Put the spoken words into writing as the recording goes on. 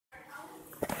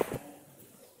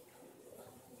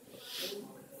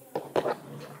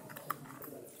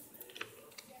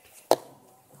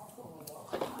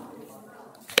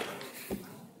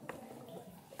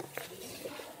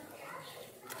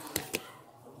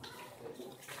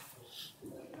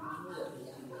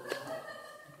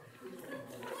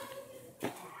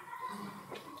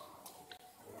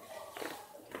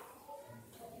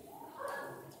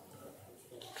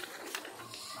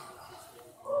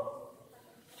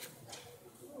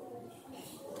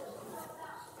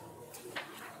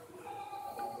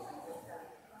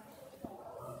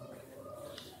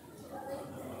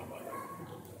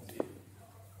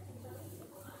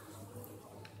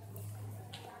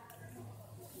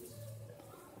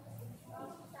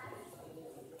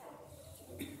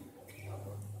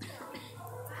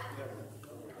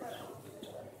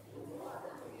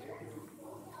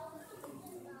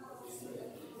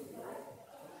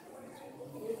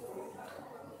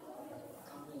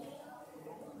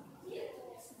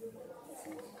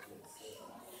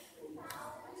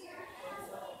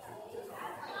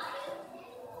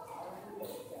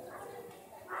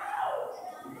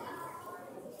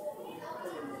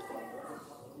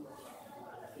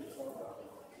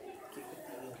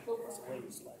play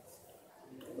the slides.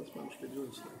 That's why we should do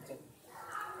this.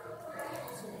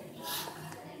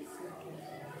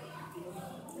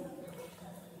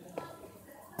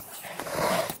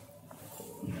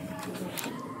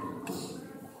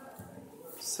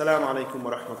 السلام عليكم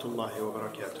ورحمة الله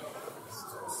وبركاته.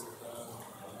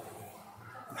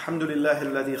 الحمد لله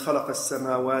الذي خلق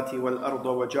السماوات والأرض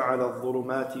وجعل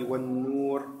الظلمات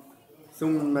والنور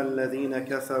ثم الذين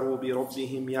كفروا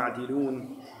بربهم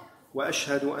يعدلون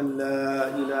وأشهد أن لا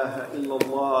إله إلا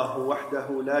الله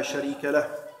وحده لا شريك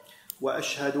له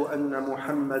وأشهد أن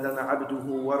محمدا عبده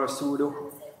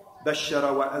ورسوله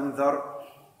بشر وأنذر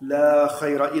لا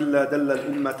خير إلا دل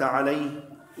الأمة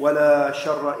عليه ولا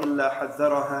شر إلا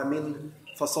حذرها منه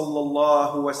فصلى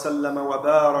الله وسلم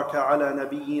وبارك على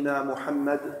نبينا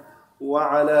محمد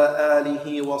وعلى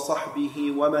آله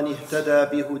وصحبه ومن اهتدى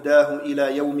بهداه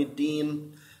إلى يوم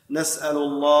الدين. نسأل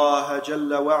الله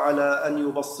جل وعلا أن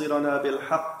يبصرنا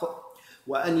بالحق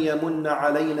وأن يمن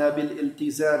علينا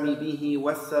بالالتزام به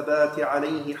والثبات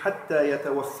عليه حتى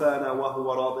يتوفانا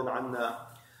وهو راض عنا.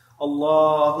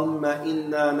 اللهم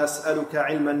إنا نسألك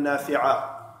علما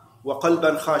نافعا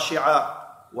وقلبا خاشعا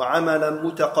وعملا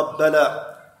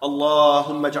متقبلا.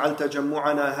 اللهم اجعل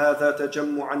تجمعنا هذا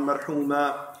تجمعا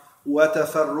مرحوما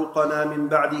وتفرقنا من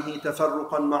بعده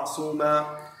تفرقا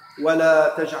معصوما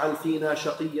ولا تجعل فينا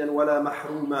شقيا ولا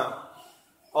محروما.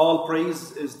 All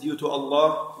praise is due to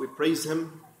Allah. We praise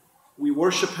Him, we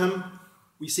worship Him,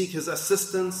 we seek His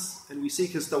assistance and we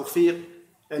seek His tawfiq,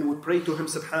 and we pray to Him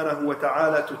subhanahu wa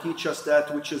ta'ala to teach us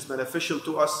that which is beneficial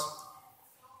to us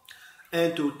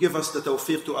and to give us the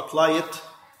tawfiq to apply it.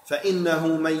 فَإِنَّهُ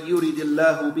مَنْ يُرِدِ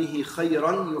اللَّهُ بِهِ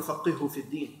خَيْرًا يُفَقِّهُ فِي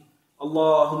الدِّينِ.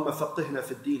 اللهم فقهنا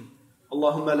في الدين.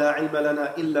 اللهم لا علم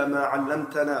لنا إلا ما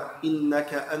علمتنا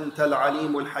إنك أنت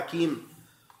العليم الحكيم.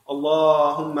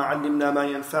 اللهم علمنا ما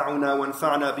ينفعنا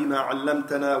وانفعنا بما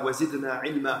علمتنا وزدنا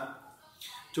علما.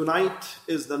 Tonight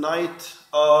is the night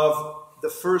of the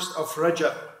first of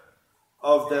Rajab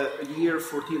of the year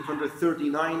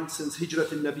 1439 since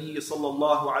Hijrat al-Nabi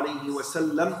sallallahu alayhi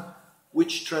wasallam,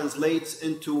 which translates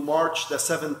into March the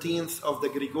 17th of the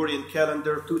Gregorian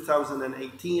calendar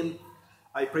 2018.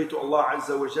 I pray to Allah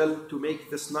Azza wa Jal to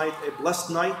make this night a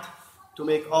blessed night, to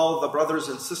make all the brothers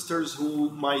and sisters who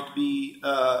might be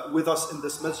with us in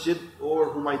this masjid or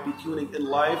who might be tuning in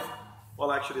live,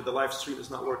 well actually the live stream is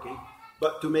not working,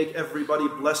 but to make everybody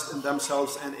blessed in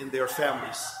themselves and in their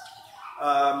families.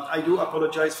 I do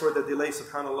apologize for the delay,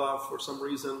 subhanAllah. For some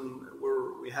reason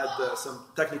we had some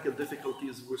technical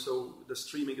difficulties, so the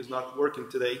streaming is not working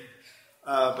today,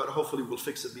 but hopefully we'll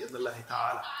fix it bi'idhnillahi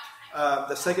ta'ala.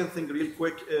 The second thing real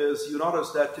quick is you notice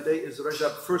that today is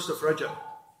Rajab, first of Rajab.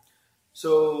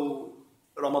 So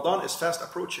Ramadan is fast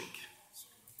approaching.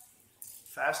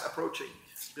 Fast approaching.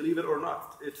 Believe it or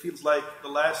not. It feels like the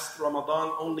last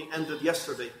Ramadan only ended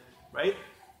yesterday, right?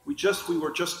 We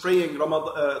were just praying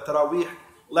Taraweeh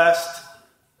last,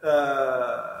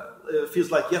 feels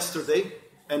like yesterday,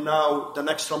 and now the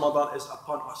next Ramadan is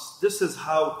upon us. This is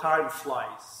how time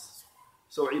flies.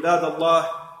 So Ibadallah,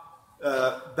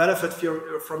 benefit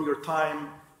from your time.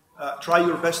 Try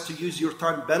your best to use your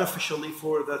time beneficially,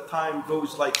 for the time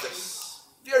goes like this,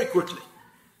 very quickly.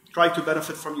 Try to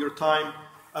benefit from your time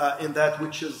in that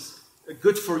which is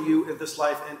good for you in this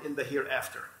life and in the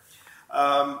hereafter.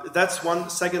 That's one.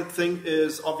 Second thing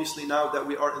is obviously now that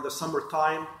we are in the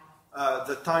summertime,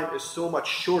 the time is so much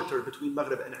shorter between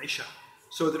Maghrib and Isha.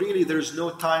 So there's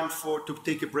no time to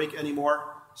take a break anymore.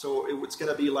 So it's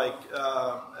going to be like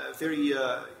very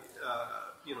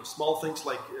small things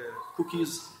like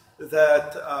cookies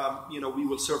that we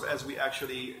will serve as we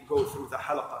actually go through the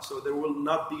halaqah. So there will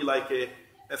not be like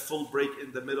a full break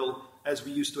in the middle as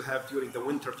we used to have during the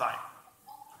winter time.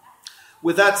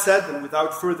 With that said, and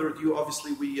without further ado,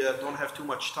 obviously we don't have too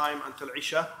much time until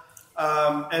Isha.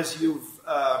 As you've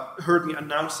heard me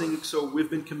announcing, so we've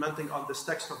been commenting on this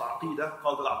text of Aqeedah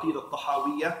called Al-Aqeedah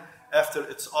At-tahawi after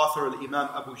its author, Imam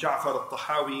Abu Jaafar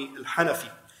al-Tahawi al-Hanafi.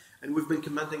 And we've been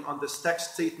commenting on this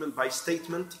text statement by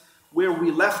statement. Where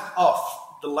we left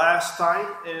off the last time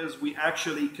is we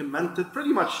actually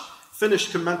pretty much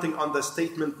finished commenting on the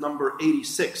statement number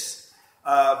 86.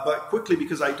 But quickly,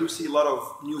 because I do see a lot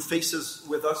of new faces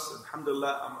with us,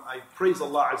 alhamdulillah, I praise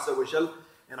Allah Azza wa Jal,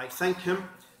 and I thank Him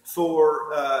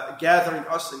for gathering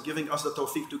us and giving us the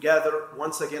tawfiq to gather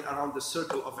once again around the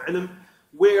circle of ilm,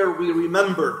 where we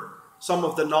remember some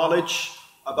of the knowledge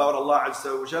about Allah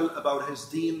Azza wa Jal, about His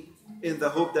deen, in the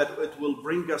hope that it will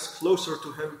bring us closer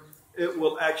to Him. It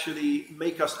will actually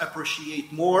make us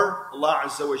appreciate more Allah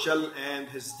Azza wa Jal and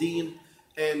His deen,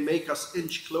 and make us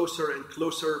inch closer and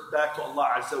closer back to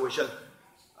Allah Azza wa Jal.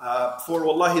 For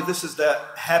wallahi, this is the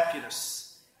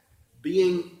happiness.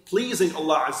 Being pleasing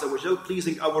Allah Azza wa Jal,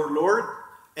 pleasing our Lord,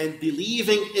 and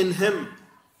believing in Him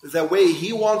the way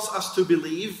He wants us to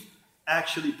believe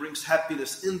actually brings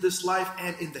happiness in this life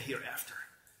and in the hereafter.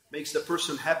 Makes the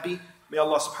person happy. May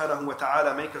Allah subhanahu wa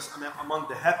ta'ala make us among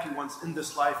the happy ones in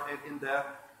this life and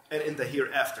in the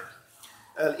hereafter.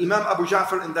 Imam Abu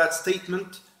Jaafar, in that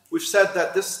statement, we've said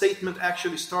that this statement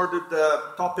actually started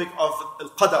the topic of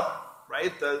al-Qadar,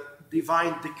 right? The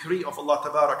divine decree of Allah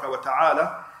tabaraka wa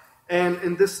ta'ala. And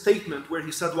in this statement where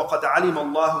he said, وَقَدْ عَلِمَ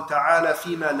اللَّهُ تَعَالَى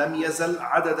فِي مَا لَمْ يَزَلْ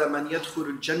عَدَدَ مَنْ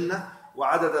يَدْخُلُ الْجَنَّةِ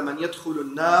وَعَدَدَ مَنْ يَدْخُلُ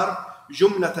النَّارِ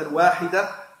جُمْلَةً وَاحِدَةً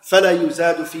فَلَا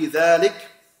يُزَادُ فِي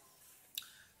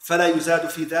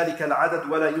ذَلِكَ الْعَدَدْ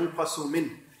وَلَا يُنْقَصُ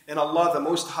مِنْهُ. And Allah the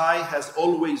Most High has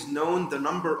always known the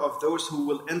number of those who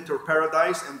will enter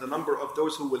paradise and the number of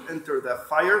those who will enter the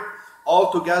fire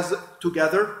all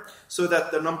together, so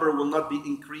that the number will not be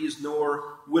increased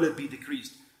nor will it be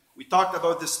decreased. We talked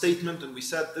about this statement and we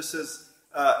said this is,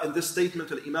 in this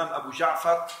statement, Imam Abu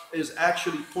Jaafar is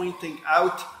actually pointing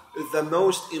out the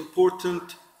most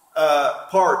important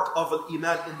part of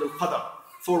al-Iman in al-Qadar.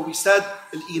 For we said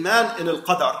al-Iman in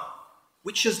al-Qadar,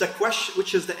 which is the question,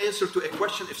 which is the answer to a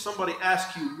question. If somebody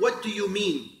asks you, what do you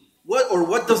mean?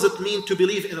 What does it mean to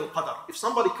believe in al-Qadar? If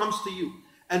somebody comes to you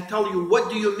and tell you, what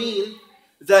do you mean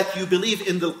that you believe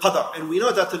in the Qadar? And we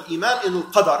know that al-Iman in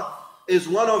al-Qadar is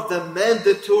one of the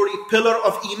mandatory pillar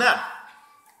of Iman.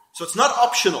 So it's not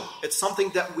optional. It's something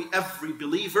that every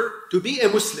believer, to be a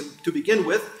Muslim to begin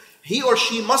with, he or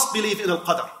she must believe in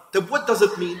al-Qadar. Then what does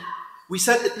it mean? We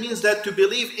said it means that to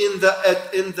believe in the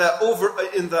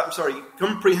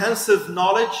comprehensive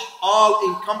knowledge,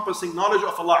 all-encompassing knowledge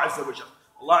of Allah Azza wa Jal.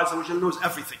 Allah Azza wa Jal knows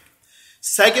everything.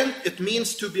 Second, it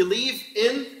means to believe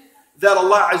in that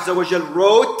Allah Azza wa Jal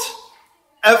wrote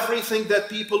everything that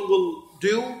people will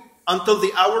do until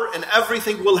the hour, and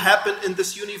everything will happen in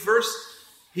this universe.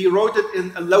 He wrote it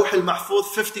in Al-Lawh al-Mahfuz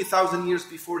 50,000 years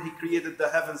before He created the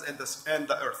heavens and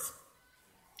the earth.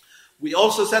 We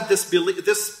also said this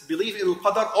belief in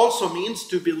al-Qadar also means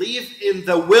to believe in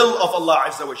the will of Allah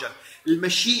Azza wa Jal.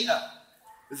 Al-Mashi'a,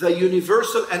 the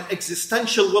universal and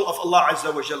existential will of Allah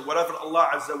Azza wa Jal. Whatever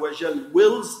Allah Azza wa Jal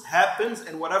wills happens,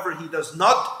 and whatever He does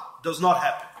not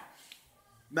happen.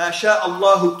 مَا شَاءَ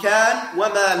اللَّهُ كَانَ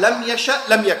وَمَا لَمْ يَشَأْ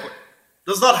لَمْ يَكُنْ.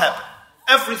 Does not happen.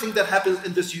 Everything that happens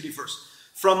in this universe,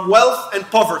 from wealth and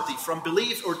poverty, from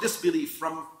belief or disbelief,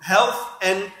 from health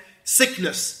and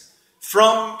sickness,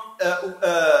 from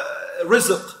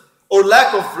rizq or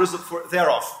lack of rizq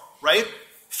thereof, right?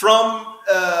 From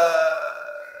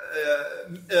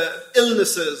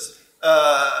illnesses,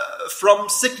 from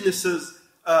sicknesses,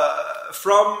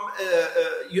 from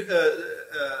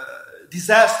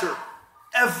disaster.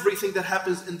 Everything that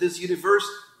happens in this universe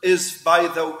is by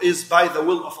the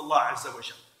will of Allah Azza wa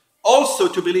Jal. Also,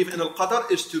 to believe in al-Qadar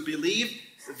is to believe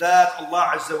that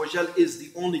Allah Azza wa Jal is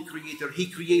the only creator. He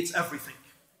creates everything.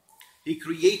 He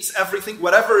creates everything.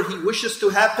 Whatever He wishes to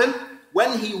happen,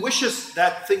 when He wishes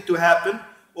that thing to happen,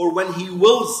 or when He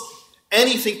wills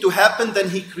anything to happen, then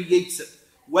He creates it.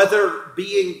 Whether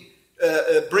being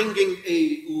bringing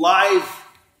a live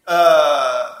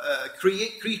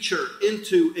creature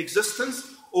into existence,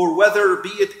 or whether be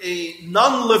it a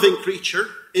non-living creature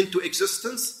into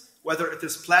existence, whether it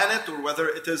is planet or whether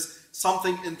it is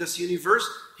something in this universe,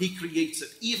 He creates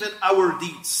it. Even our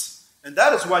deeds. And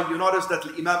that is why you notice that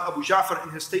Imam Abu Jaafar in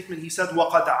his statement, he said,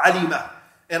 وَقَدْ عَلِمَ.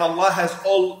 And Allah has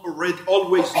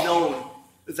always known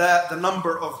the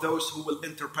number of those who will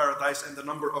enter paradise and the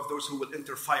number of those who will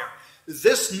enter fire.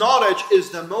 This knowledge is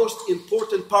the most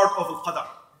important part of al-Qadar.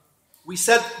 We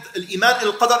said Al-Iman in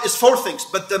al-Qadar is 4 things,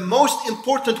 but the most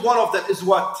important one of them is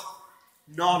what?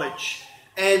 Knowledge.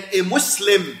 And a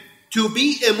Muslim, to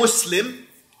be a Muslim,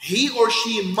 he or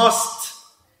she must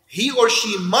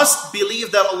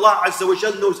believe that Allah Azza wa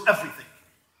Jal knows everything.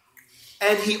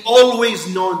 And He always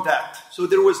known that. So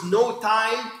there was no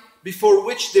time before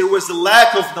which there was a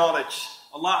lack of knowledge.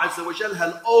 Allah Azza wa Jal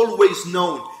had always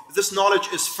known. This knowledge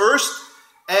is first,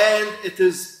 and it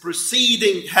is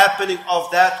preceding happening of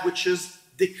that which is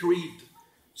decreed.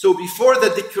 So before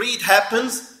the decreed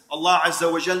happens, Allah Azza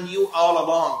wa Jal knew all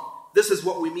along. This is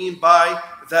what we mean by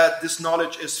that this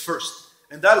knowledge is first.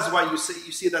 And that is why you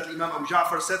see that Imam Abu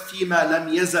Jaafar said, فِيمَا لَمْ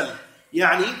يَزَلْ,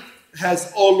 يعني has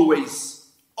always,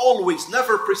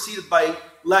 never preceded by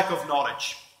lack of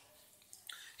knowledge.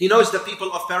 He knows the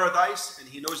people of paradise, and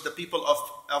He knows the people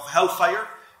of hellfire.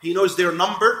 He knows their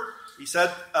number. He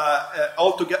said,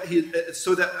 altogether,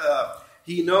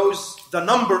 He knows the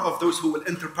number of those who will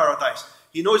enter paradise.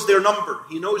 He knows their number.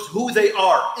 He knows who they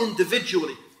are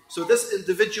individually. So this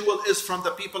individual is from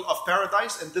the people of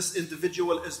paradise, and this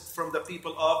individual is from the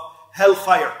people of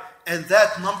hellfire. And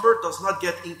that number does not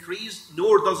get increased,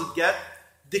 nor does it get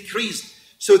decreased.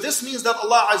 So this means that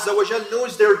Allah Azza wa Jal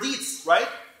knows their deeds, right?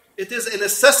 It is a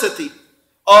necessity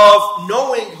of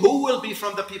knowing who will be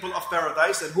from the people of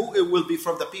paradise and who will be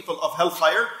from the people of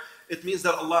hellfire. It means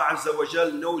that Allah Azza wa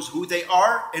Jal knows who they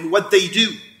are and what they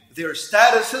do, their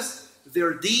statuses,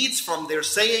 their deeds, from their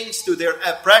sayings to their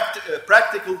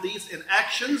practical deeds and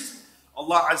actions.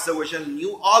 Allah Azza wa Jal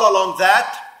knew all along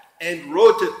that and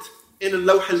wrote it in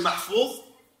al-Lawh al-Mahfuz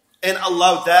and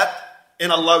allowed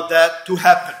that to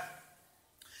happen.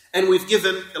 And we've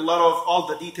given a lot of all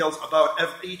the details about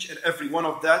each and every one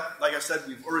of that. Like I said,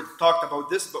 we've already talked about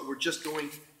this, but we're just going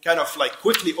kind of like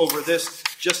quickly over this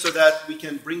just so that we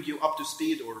can bring you up to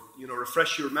speed or,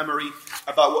 refresh your memory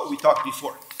about what we talked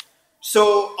before.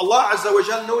 So Allah Azza wa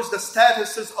Jal knows the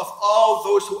statuses of all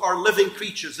those who are living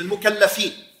creatures,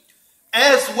 al-mukallafeen,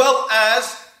 as well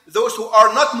as those who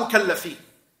are not mukallafeen,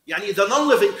 yani the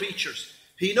non-living creatures.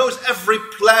 He knows every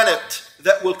planet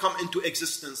that will come into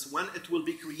existence, when it will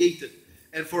be created,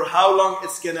 and for how long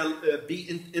it's going to be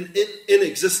in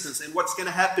existence, and what's going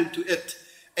to happen to it,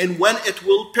 and when it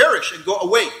will perish and go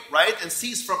away, right, and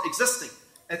cease from existing,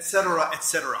 etc.,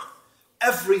 etc.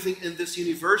 Everything in this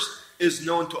universe is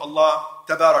known to Allah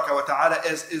Tabaraka wa Ta'ala,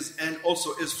 and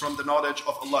also is from the knowledge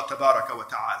of Allah Tabaraka wa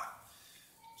Ta'ala.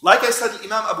 Like I said,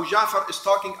 Imam Abu Jaafar is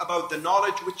talking about the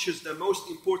knowledge which is the most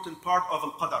important part of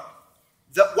al-Qadr.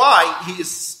 That why he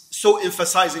is so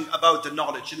emphasizing about the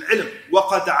knowledge, al-ilm.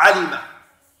 وَقَدْ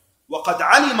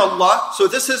عَلِمَ Allah. So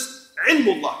this is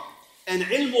ilmullah. And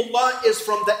ilmullah is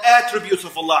from the attributes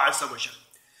of Allah Azza wa Jal.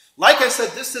 Like I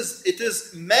said, it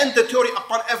is mandatory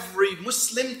upon every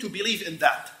Muslim to believe in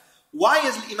that. Why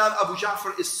is Imam Abu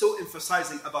Jaafar is so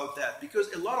emphasizing about that? Because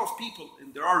a lot of people,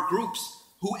 and there are groups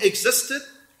who existed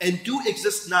and do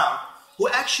exist now, who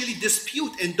actually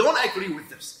dispute and don't agree with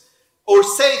this. Or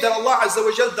say that Allah Azza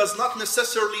wa Jal does not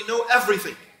necessarily know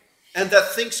everything, and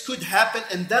that things could happen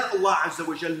and then Allah Azza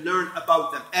wa Jal learn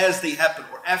about them as they happen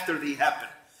or after they happen.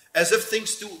 As if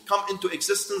things do come into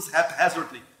existence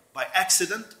haphazardly, by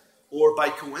accident or by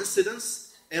coincidence,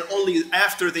 and only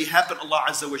after they happen Allah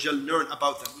Azza wa Jal learn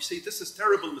about them. We say this is a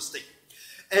terrible mistake.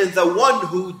 And the one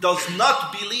who does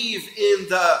not believe in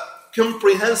the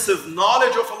comprehensive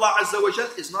knowledge of Allah Azza wa Jal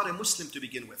is not a Muslim to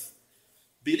begin with.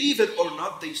 Believe it or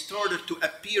not, they started to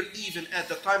appear even at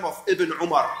the time of Ibn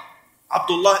Umar.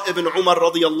 Abdullah ibn Umar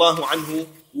radiyallahu anhu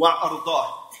wa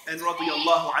ardah, and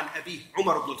radiyallahu an Abi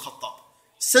Umar ibn al-Khattab.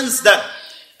 Since then,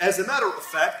 as a matter of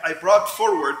fact, I brought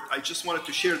forward, I just wanted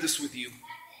to share this with you.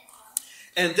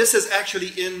 And this is actually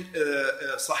in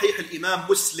Sahih al-Imam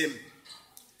Muslim.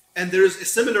 And there is a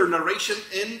similar narration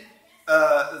in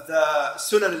the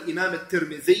Sunan al-Imam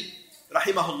al-Tirmidhi,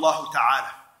 rahimahullah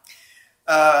ta'ala.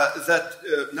 That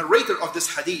narrator of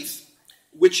this hadith,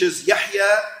 which is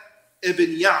Yahya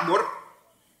ibn Ya'mur,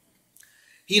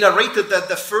 he narrated that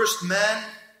the first man,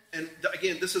 and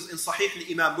again this is in Sahih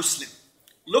al-Imam Muslim.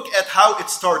 Look at how it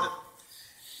started.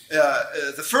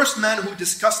 The first man who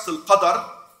discussed al-Qadr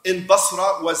in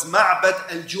Basra was Ma'bad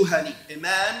al-Juhani, a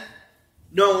man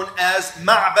known as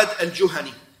Ma'bad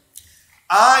al-Juhani.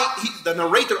 The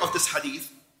narrator of this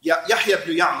hadith, Yahya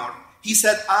ibn Ya'mur, he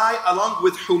said, I, along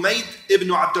with Humayd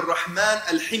ibn Abdul Rahman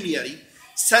al-Himyari,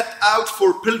 set out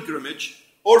for pilgrimage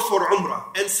or for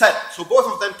Umrah, and said, so both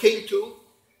of them came to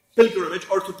pilgrimage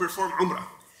or to perform Umrah.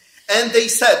 And they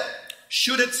said,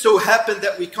 should it so happen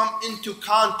that we come into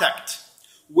contact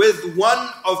with one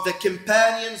of the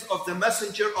companions of the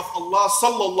Messenger of Allah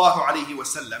sallallahu alaihi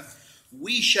wasallam,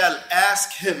 we shall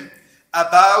ask him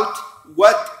about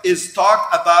what is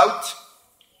talked about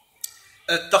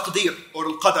taqdeer or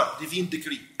al-qadr, divine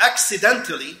decree.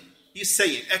 Accidentally, he's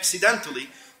saying,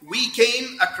 we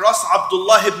came across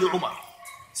Abdullah ibn Umar.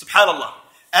 Subhanallah.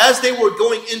 As they were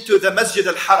going into the Masjid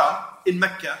al-Haram in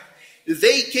Mecca,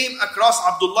 they came across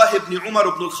Abdullah ibn Umar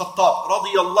ibn al-Khattab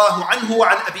radiyallahu anhu wa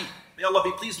an abi. May Allah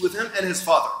be pleased with him and his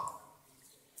father.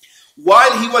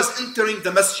 While he was entering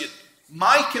the masjid,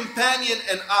 my companion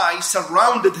and I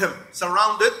surrounded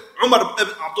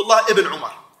Abdullah ibn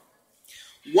Umar.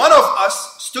 One of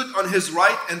us stood on his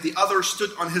right and the other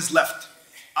stood on his left.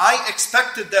 I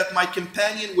expected that my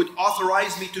companion would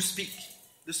authorize me to speak.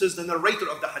 This is the narrator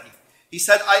of the hadith. He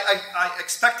said, I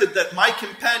expected that my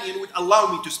companion would allow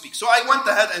me to speak. So I went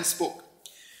ahead and spoke.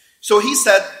 So he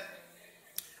said,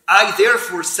 I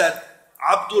therefore said,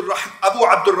 Abu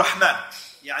Abdul Rahman,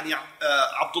 yani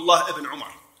Abdullah ibn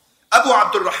Umar. Abu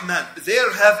Abdul Rahman,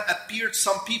 there have appeared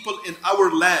some people in our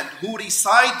land who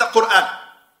recite the Quran,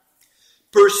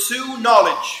 pursue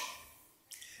knowledge,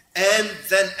 And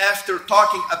then after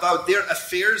talking about their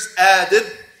affairs, added,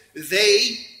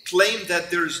 they claim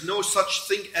that there is no such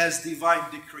thing as divine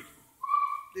decree.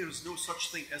 There is no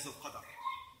such thing as al-qadar.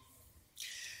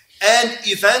 And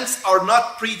events are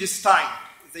not predestined.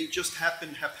 They just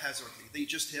happen haphazardly. They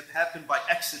just have happened by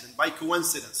accident, by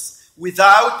coincidence,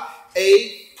 without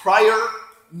a prior,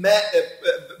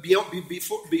 without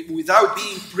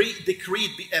being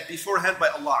pre-decreed beforehand by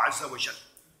Allah Azza wa Jal.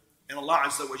 And Allah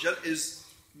Azza wa Jal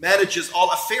manages all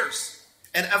affairs.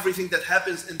 And everything that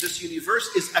happens in this universe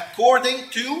is according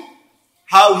to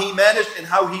how He managed and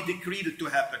how He decreed it to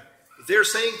happen. They're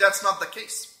saying that's not the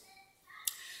case.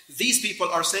 These people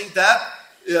are saying that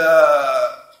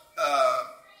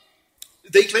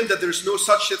they claim that there's no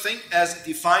such a thing as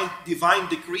divine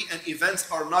decree and events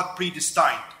are not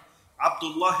predestined.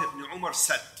 Abdullah ibn Umar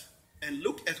said, and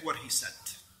look at what he said.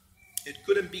 It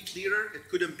couldn't be clearer, it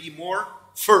couldn't be more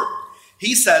firm.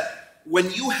 He said,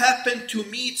 when you happen to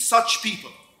meet such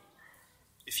people,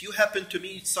 if you happen to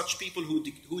meet such people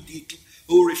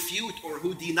who refute or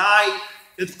who deny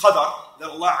al-qadar, that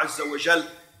Allah Azza wa Jal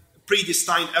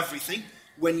predestined everything,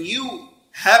 when you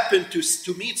happen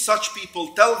to meet such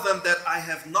people, tell them that I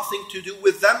have nothing to do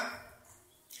with them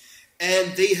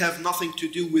and they have nothing to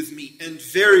do with me. And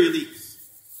verily,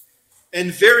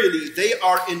 they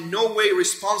are in no way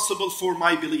responsible for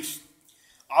my belief.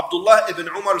 Abdullah ibn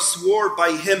Umar swore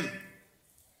by him,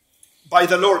 by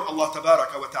the Lord Allah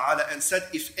Tabaraka wa Ta'ala, and said,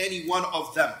 if any one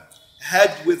of them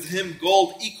had with him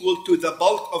gold equal to the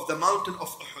bulk of the mountain of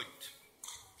Uhud,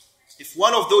 if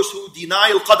one of those who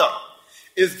deny al-qadar,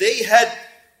 if they had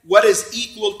what is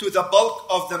equal to the bulk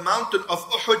of the mountain of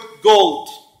Uhud gold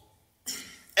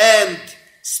and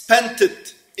spent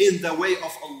it in the way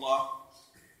of Allah,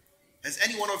 has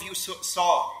any one of you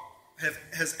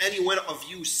has any one of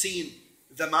you seen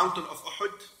the mountain of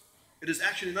Uhud? It is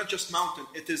actually not just mountain,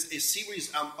 it is a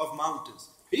series of mountains,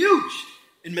 huge,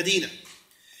 in Medina.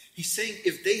 He's saying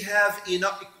if they have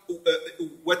enough,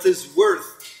 what is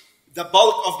worth the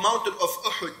bulk of mountain of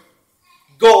Uhud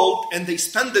gold, and they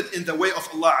spend it in the way of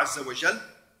Allah Azza wa Jal,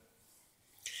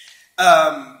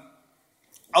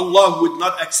 Allah would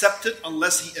not accept it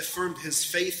unless He affirmed His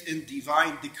faith in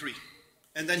divine decree.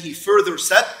 And then He further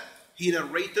said, He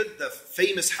narrated the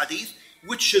famous hadith,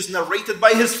 which is narrated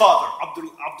by his father, Ibn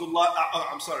Umar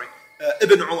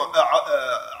ibn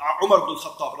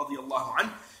al-Khattab radiyallahu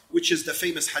anhu, which is the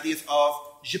famous hadith of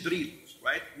Jibreel,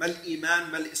 right? Mal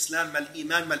iman, mal Islam, mal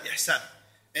iman, mal ihsan.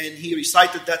 And he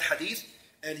recited that hadith,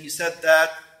 and he said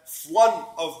that one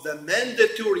of the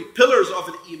mandatory pillars of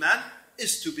an iman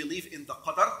is to believe in the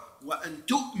qadar, wa an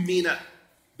tu'mina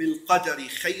bil qadari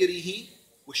khayrihi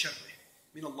wa sharrihi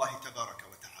min Allah tabaraka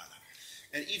wa ta'ala.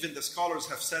 And even the scholars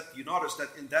have said, you notice that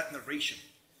in that narration,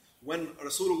 when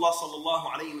Rasulullah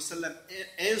sallallahu alayhi wasallam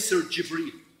answered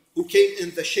Jibreel, who came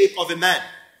in the shape of a man,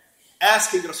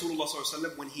 asking Rasulullah sallallahu alayhi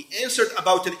wasallam, when he answered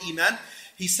about al-iman,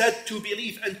 he said to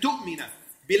believe and tu'mina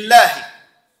billahi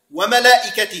wa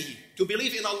malaikatihi, to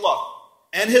believe in Allah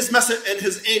and His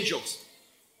angels,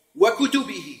 wa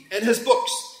kutubihi, and His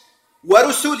books, wa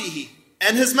rusulihi,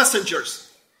 and His messengers,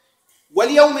 wal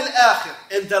yawm al-akhir,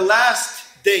 and the last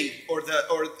day, or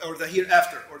the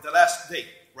hereafter, or the last day,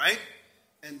 right?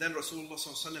 And then Rasulullah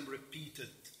sallallahu alaihi wasallam repeated,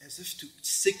 as if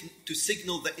to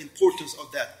signal the importance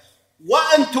of that. Wa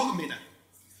an tu'mina.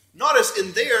 Notice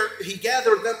in there, he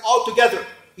gathered them all together.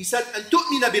 He said, an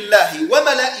tu'mina billahi wa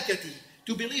malaikatihi,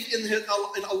 to believe in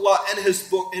Allah and His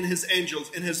book, in His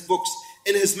angels, in His books,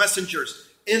 in His messengers,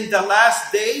 in the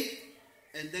last day.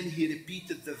 And then he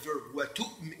repeated the verb, wa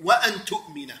an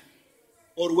tu'mina,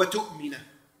 or wa tu'mina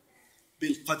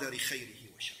bil qadari khayrihi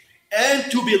wa sharrihi,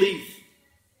 and to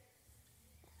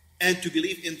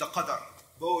believe in the qadar,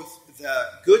 both the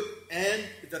good and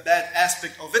the bad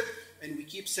aspect of it. And we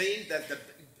keep saying that the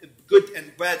good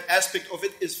and bad aspect of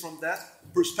it is from the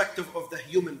perspective of the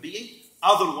human being.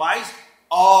 Otherwise,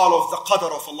 all of the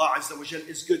qadar of Allah Azza wa Jal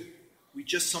is good. We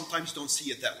just sometimes don't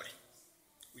see it that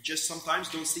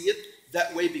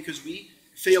way. Because we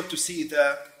fail to see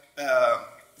the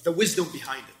wisdom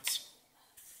behind it.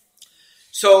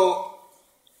 So,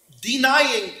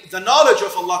 denying the knowledge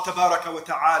of Allah Tabaraka wa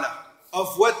Ta'ala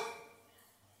of what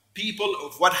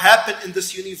happened in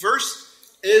this universe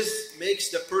takes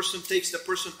the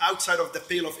person outside of the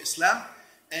pale of Islam,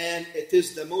 and it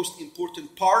is the most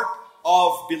important part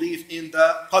of belief in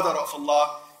the qadar of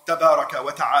Allah Tabaraka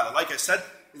wa Ta'ala. Like I said,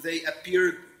 they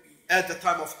appeared at the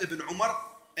time of Ibn Umar,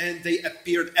 and they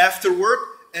appeared afterward,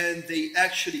 and they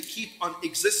actually keep on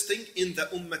existing in the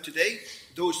ummah today.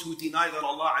 Those who deny that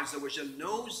Allah Azza wa Jal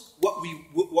knows what we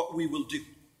will do,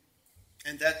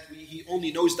 and that He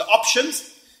only knows the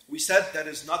options. We said that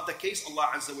is not the case.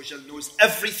 Allah Azza wa Jal knows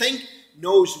everything,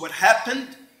 knows what happened,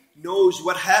 knows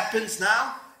what happens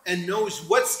now, and knows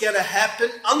what's going to happen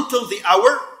until the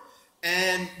hour,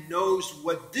 and knows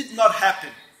what did not happen,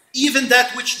 even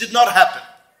that which did not happen.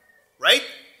 Right?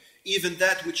 Even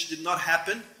that which did not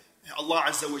happen, Allah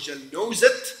Azza wa Jal knows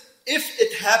it. If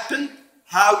it happened,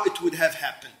 how it would have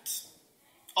happened.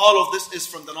 All of this is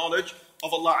from the knowledge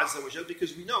of Allah Azza wa Jal,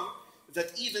 because we know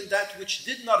that even that which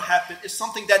did not happen is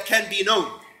something that can be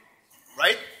known.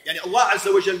 Right? Yani Allah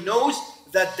Azza wa Jal knows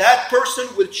that that person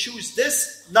will choose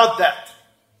this, not that.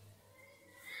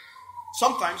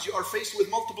 Sometimes you are faced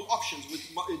with multiple options, with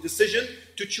a decision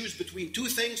to choose between two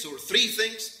things or three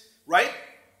things, right?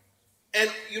 And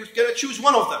you're going to choose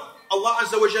one of them. Allah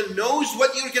Azza wa Jal knows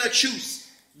what you're going to choose,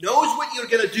 knows what you're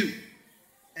going to do,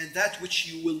 and that which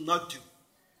you will not do,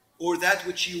 or that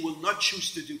which you will not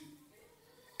choose to do.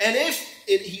 And if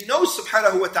He knows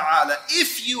subhanahu wa ta'ala,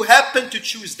 if you happen to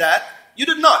choose that, you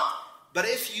did not. But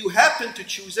if you happen to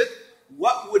choose it,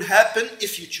 what would happen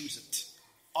if you choose it?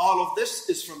 All of this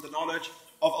is from the knowledge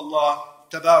of Allah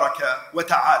tabaraka wa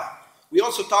ta'ala. We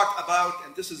also talked about,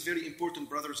 and this is very important,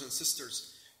 brothers and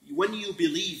sisters, when you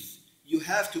believe, you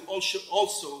have to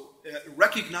also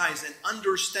recognize and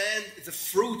understand the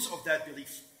fruits of that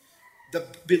belief. The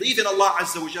belief in Allah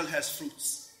Azza wa Jal has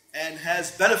fruits and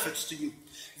has benefits to you.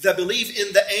 The belief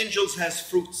in the angels has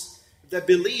fruits. The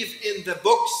belief in the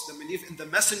books, the belief in the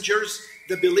messengers,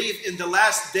 the belief in the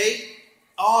last day,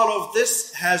 all of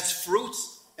this has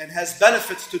fruits and has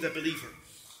benefits to the believer.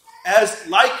 As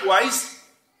likewise,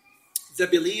 the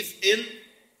belief in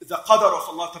the qadr of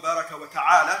Allah tabaraka wa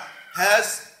ta'ala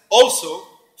has also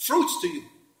fruits to you.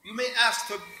 You may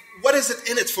ask, what is it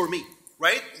in it for me?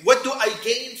 Right? What do I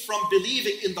gain from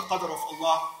believing in the qadr of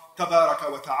Allah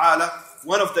tabaraka wa ta'ala?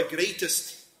 One of the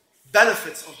greatest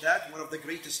benefits of that, one of the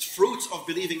greatest fruits of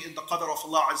believing in the qadr of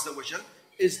Allah Azza wa Jal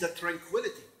is the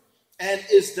tranquility and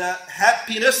is the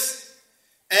happiness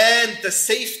and the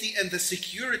safety and the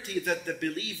security that the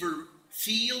believer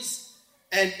feels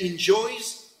and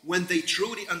enjoys when they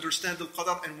truly understand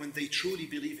al-qadr and when they truly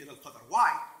believe in al-qadr.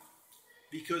 Why?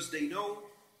 Because they know,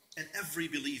 and every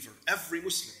believer, every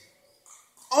Muslim,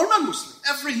 or non-Muslim,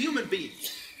 every human being,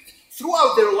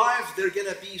 throughout their life, they're going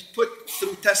to be put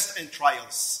through tests and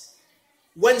trials.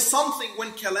 When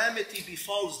calamity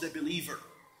befalls the believer,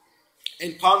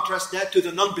 in contrast that to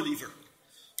the non-believer,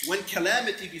 when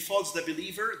calamity befalls the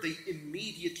believer, they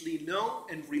immediately know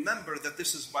and remember that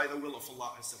this is by the will of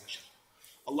Allah Azza wa Jal.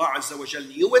 Allah Azza wa Jal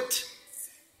knew it.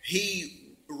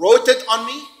 He wrote it on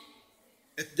me.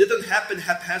 It didn't happen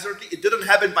haphazardly. It didn't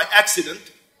happen by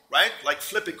accident, right? Like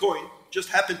flip a coin, just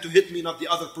happened to hit me, not the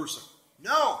other person.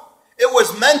 No, it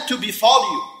was meant to befall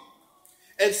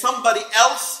you. And something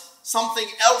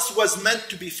else was meant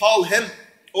to befall him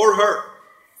or her.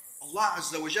 Allah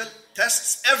Azza wa Jal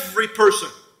tests every person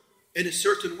in a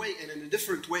certain way and in a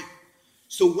different way.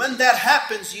 So when that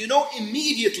happens, you know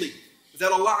immediately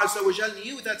that Allah Azza wa Jal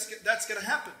knew that's going to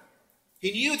happen.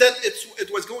 He knew that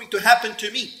it was going to happen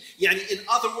to me. In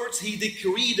other words, He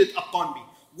decreed it upon me.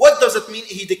 What does it mean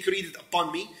He decreed it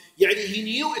upon me? He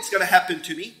knew it's going to happen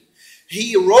to me.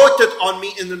 He wrote it on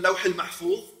me in the Lawh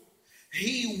al-Mahfuz.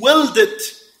 He willed it.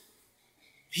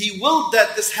 He willed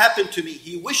that this happened to me.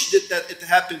 He wished it that it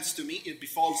happens to me, it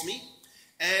befalls me.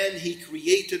 And He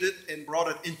created it and brought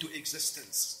it into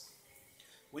existence.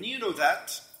 When you know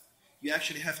that, you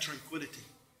actually have tranquility.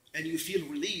 And you feel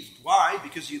relieved. Why?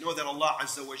 Because you know that Allah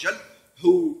Azza wa Jal,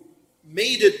 who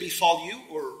made it befall you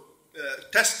or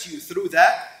test you through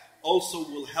that, also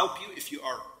will help you if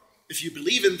you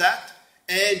believe in that,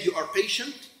 and you are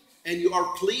patient, and you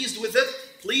are pleased with it,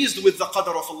 pleased with the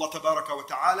qadr of Allah tabaraka wa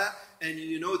ta'ala, and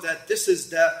you know that this is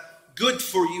the good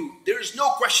for you. There is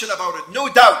no question about it, no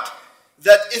doubt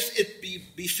that if it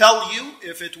befell you,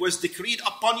 if it was decreed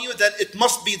upon you, then it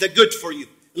must be the good for you.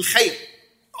 Al-khayr.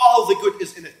 All the good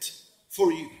is in it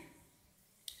for you.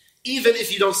 Even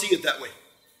if you don't see it that way.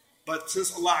 But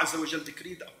since Allah Azza wa Jal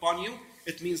decreed upon you,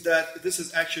 it means that this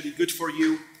is actually good for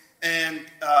you, and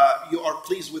you are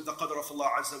pleased with the qadr of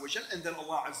Allah Azza wa Jal, and then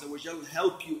Allah Azza wa Jal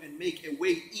help you and make an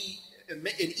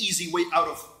easy way out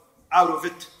of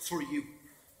it for you.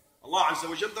 Allah Azza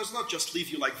wa Jal does not just leave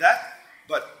you like that,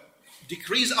 but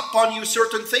decrees upon you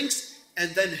certain things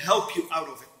and then help you out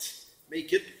of it.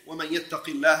 Make it وَمَنْ يَتَّقِ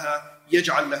اللَّهَ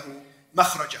يَجْعَلْ لَهُ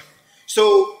مَخْرَجًا.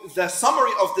 So the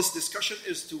summary of this discussion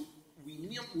is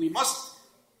we must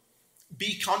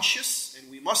be conscious and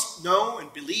we must know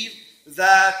and believe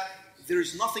that there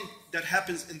is nothing that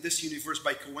happens in this universe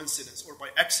by coincidence or by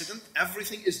accident.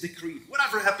 Everything is decreed.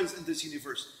 Whatever happens in this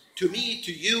universe, to me,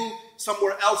 to you,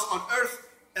 somewhere else on earth,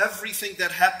 everything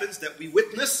that happens, that we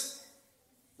witness,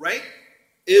 right,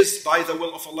 is by the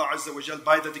will of Allah Azza wa Jal,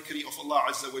 by the decree of Allah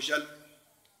Azza wa Jal.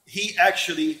 He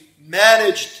actually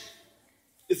managed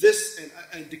this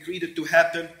and decreed it to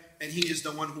happen, and He is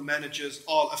the one who manages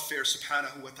all affairs,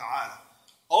 subhanahu wa ta'ala.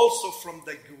 Also, from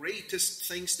the greatest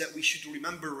things that we should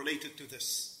remember related to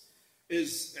this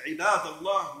is,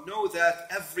 ibadallah, know that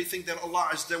everything that Allah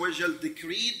Azza wa Jal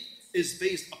decreed is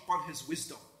based upon His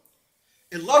wisdom.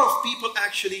 A lot of people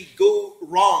actually go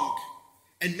wrong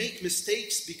and make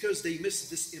mistakes because they miss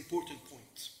this important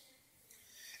point.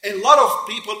 A lot of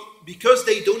people, because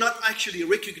they do not actually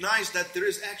recognize that there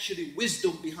is actually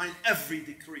wisdom behind every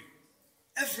decree.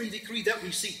 Every decree that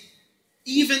we see.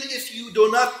 Even if you do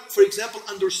not, for example,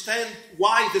 understand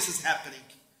why this is happening,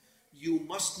 you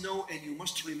must know and you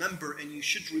must remember, and you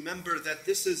should remember that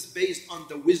this is based on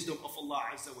the wisdom of Allah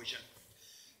Azza wa Jal.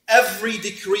 Every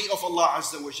decree of Allah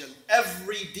Azza wa Jal,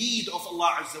 every deed of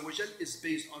Allah Azza wa Jal is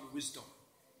based on wisdom.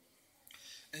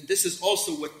 And this is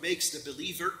also what makes the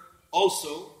believer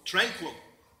also tranquil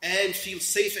and feel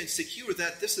safe and secure,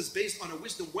 that this is based on a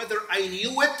wisdom, whether I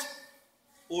knew it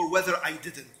or whether I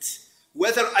didn't.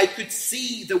 Whether I could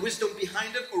see the wisdom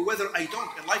behind it or whether I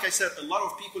don't. And like I said, a lot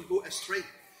of people go astray.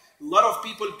 A lot of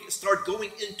people start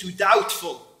going into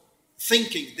doubtful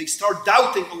thinking. They start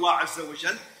doubting Allah Azza wa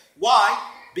Jal. Why?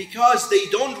 Because they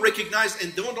don't recognize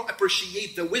and don't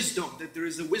appreciate the wisdom, that there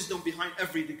is a wisdom behind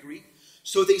every decree.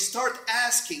 So they start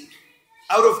asking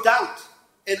out of doubt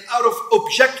and out of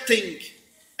objecting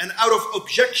and out of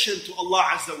objection to Allah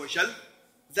Azza wa Jal,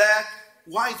 that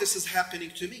why this is happening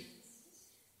to me.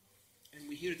 And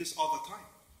we hear this all the time.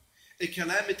 A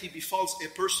calamity befalls a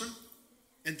person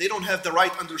and they don't have the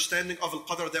right understanding of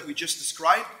al-Qadr that we just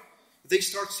described. They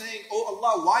start saying, oh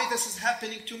Allah, why this is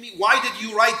happening to me? Why did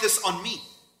you write this on me?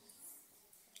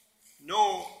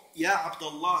 No, Ya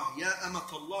Abdullah, Ya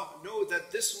Amatallah, know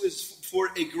that this was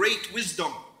for a great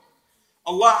wisdom.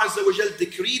 Allah Azza wa Jal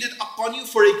decreed it upon you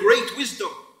for a great wisdom,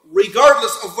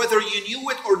 regardless of whether you knew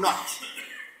it or not.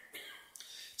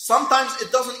 Sometimes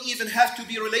it doesn't even have to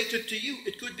be related to you.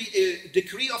 It could be a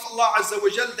decree of Allah Azza wa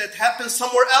Jal that happens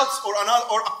somewhere else or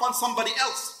upon somebody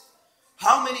else.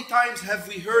 How many times have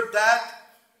we heard that,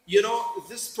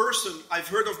 this person, I've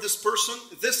heard of this person,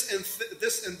 this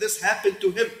and this happened to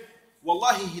him.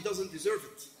 Wallahi, he doesn't deserve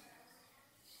it.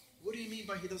 What do you mean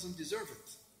by he doesn't deserve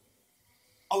it?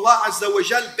 Allah Azza wa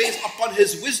Jal, based upon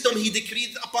His wisdom, He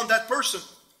decreed upon that person.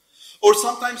 Or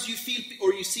sometimes you feel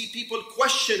or you see people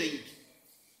questioning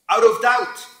out of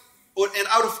doubt and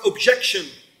out of objection.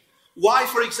 Why,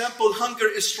 for example, hunger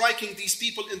is striking these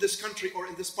people in this country or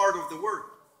in this part of the world?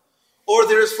 Or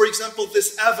there is, for example,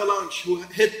 this avalanche who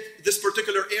hit this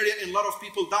particular area and a lot of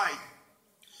people died.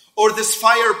 Or this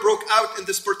fire broke out in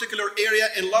this particular area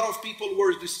and a lot of people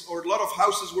or a lot of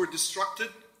houses were destructed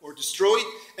or destroyed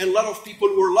and a lot of people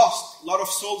were lost. A lot of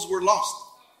souls were lost.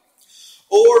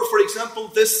 Or, for example,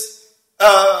 this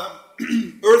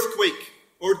earthquake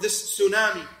or this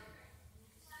tsunami.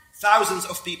 Thousands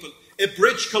of people. A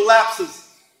bridge collapses.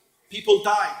 People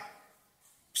die.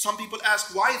 Some people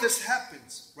ask why this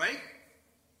happens, right?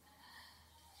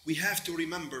 We have to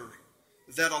remember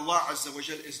that Allah Azza wa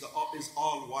Jal is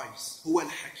all-wise. Huwa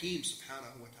al-Hakim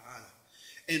subhanahu wa ta'ala.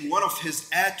 And one of His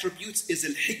attributes is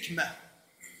al-Hikmah.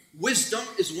 Wisdom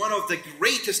is one of the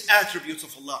greatest attributes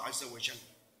of Allah Azza wa Jal.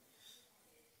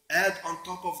 Add on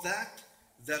top of that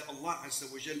Allah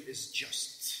Azza wa Jal is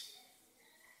just.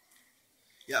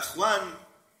 Ya Akhwan,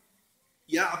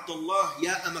 Ya Abdullah,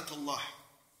 Ya Amatallah.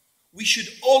 We should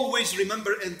always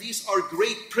remember, and these are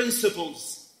great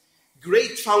principles,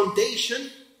 great foundation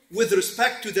with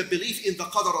respect to the belief in the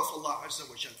qadr of Allah Azza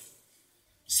wa Jal.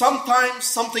 Sometimes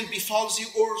something befalls you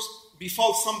or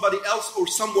befalls somebody else or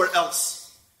somewhere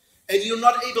else, and you're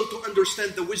not able to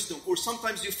understand the wisdom, or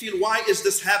sometimes you feel, why is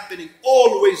this happening?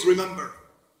 Always remember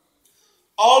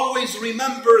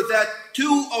that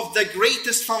two of the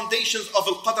greatest foundations of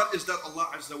al-Qadr is that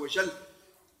Allah Azza wa Jal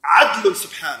adlun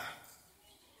subhanah,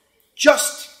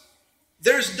 just.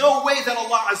 There's no way that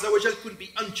Allah Azza wa Jal could be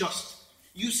unjust.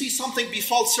 You see something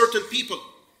befall certain people,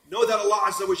 know that Allah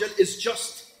Azza wa Jal is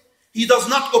just. He does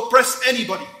not oppress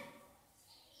anybody.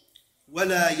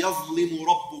 وَلَا يَظْلِمُ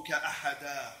رَبُّكَ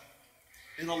أَحَدًا.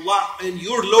 And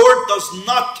your Lord does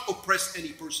not oppress any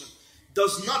person,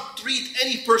 does not treat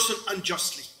any person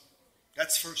unjustly.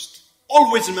 That's first.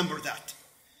 Always remember that.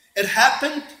 It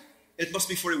happened, it must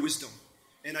be for a wisdom.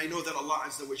 And I know that Allah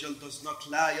Azza wa Jal does not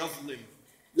لا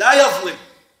يظلم.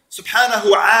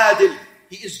 Subhanahu adil.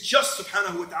 He is just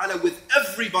subhanahu wa ta'ala with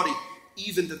everybody,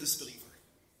 even the disbeliever.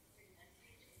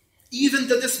 Even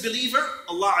the disbeliever,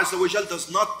 Allah Azza wa Jal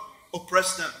does not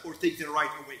oppress them or take their right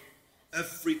away.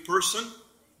 Every person,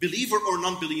 believer or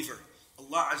non-believer,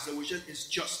 Allah Azza wa Jal is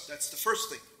just. That's the first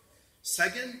thing.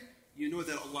 Second, you know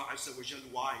that Allah Azza wa Jal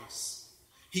is wise.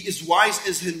 He is wise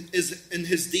in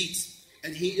His deeds.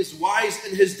 And He is wise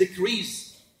in His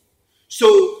decrees.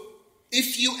 So,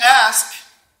 if you ask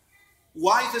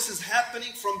why this is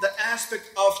happening from the aspect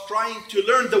of trying to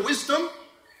learn the wisdom,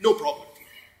 no problem.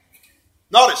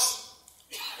 Notice,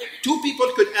 two people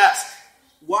could ask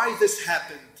why this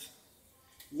happened.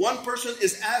 One person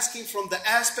is asking from the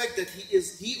aspect that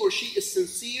he or she is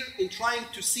sincere in trying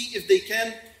to see if they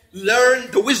can learn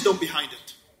the wisdom behind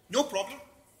it. No problem.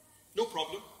 No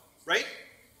problem. Right?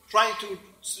 Trying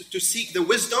to seek the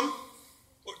wisdom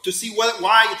or to see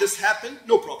why this happened.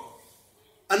 No problem.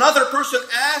 Another person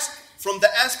asked from the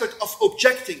aspect of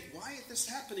objecting. Why is this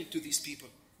happening to these people?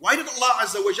 Why did Allah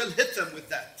Azza wa Jal hit them with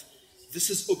that? This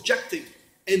is objecting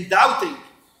and doubting.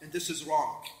 And this is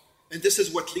wrong. And this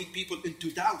is what leads people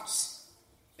into doubts.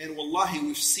 And wallahi,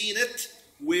 we've seen it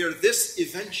where this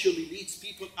eventually leads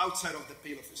people outside of the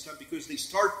pale of Islam because they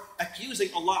start accusing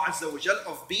Allah Azza wa Jal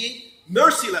of being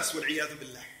merciless, wal-'iyadhu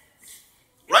billah.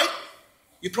 Right?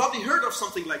 You probably heard of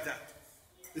something like that.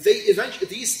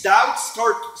 These doubts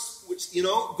start,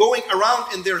 going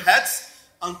around in their heads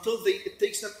until it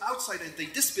takes them outside and they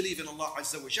disbelieve in Allah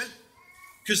Azza wa Jal.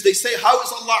 Because they say, how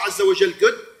is Allah Azza wa Jal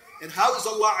good? And how is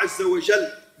Allah Azza wa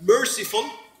Jal merciful?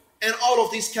 And all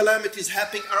of these calamities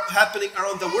happening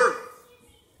around the world.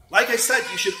 Like I said,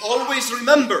 you should always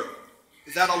remember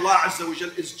that Allah Azza wa Jal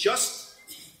is just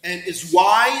and is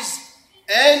wise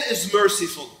and is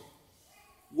merciful.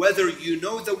 Whether you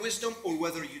know the wisdom or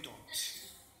whether you don't.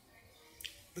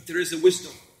 But there is a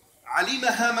wisdom.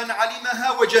 عَلِمَهَا مَنْ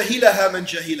عَلِمَهَا وَجَهِلَهَا مَنْ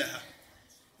جَهِلَهَا.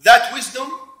 That wisdom,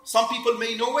 some people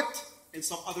may know it and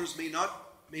some others may not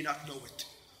know it.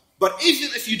 But even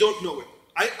if you don't know it,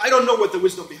 I don't know what the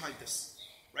wisdom behind this.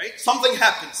 Right? Something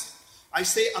happens. I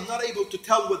say I'm not able to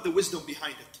tell what the wisdom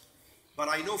behind it. But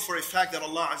I know for a fact that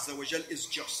Allah Azza wa Jal is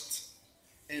just.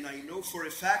 And I know for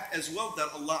a fact as well that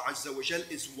Allah Azza wa Jal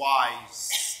is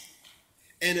wise.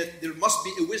 And there must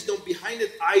be a wisdom behind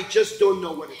it. I just don't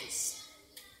know what it is.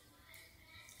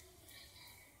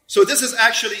 So this is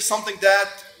actually something that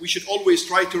we should always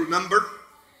try to remember.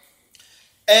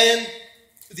 And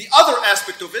the other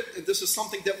aspect of it, and this is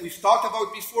something that we've talked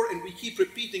about before and we keep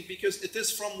repeating because it is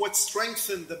from what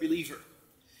strengthens the believer.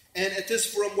 And it is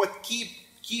from what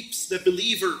keeps the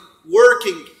believer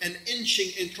working and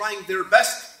inching and trying their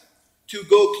best to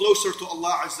go closer to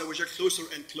Allah Azza wa Jal, closer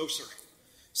and closer.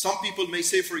 Some people may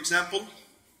say, for example,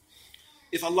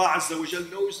 if Allah Azza wa Jal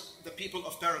knows the people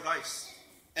of paradise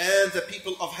and the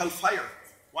people of hellfire,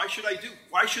 why should I do?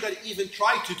 Why should I even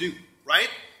try to do? Right?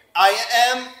 I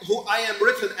am who I am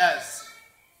written as.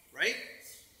 Right?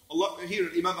 Allah, here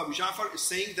Imam Abu Jaafar is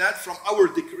saying that from our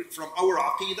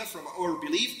Aqeedah, from our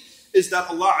belief, is that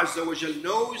Allah Azza wa Jal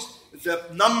knows the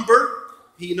number.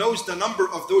 He knows the number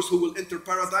of those who will enter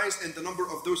paradise and the number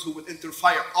of those who will enter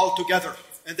fire altogether.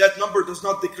 And that number does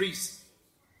not decrease.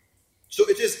 So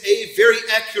it is a very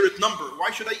accurate number. Why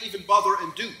should I even bother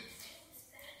and do?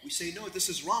 We say, no, this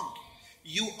is wrong.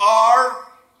 You are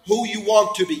who you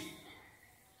want to be.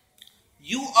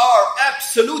 You are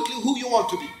absolutely who you want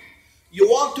to be. You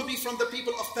want to be from the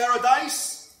people of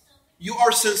paradise. You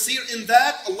are sincere in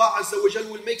that. Allah Azza wa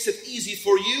Jal will make it easy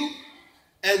for you.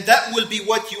 And that will be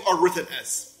what you are written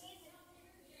as.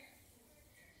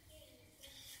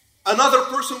 Another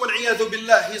person, wal-'iyadhu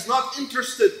billah, he's not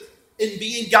interested in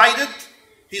being guided.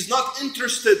 He's not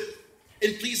interested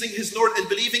in pleasing his Lord and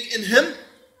believing in Him.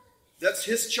 That's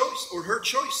his choice or her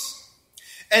choice.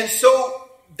 And so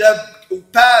the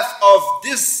path of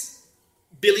this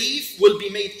belief will be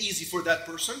made easy for that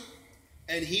person.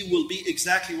 And he will be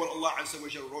exactly what Allah Azza wa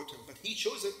Jal wrote him. But he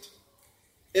chose it.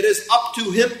 It is up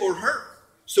to him or her.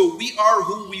 So we are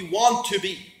who we want to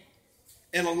be.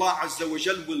 And Allah Azza wa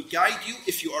Jal will guide you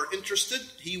if you are interested.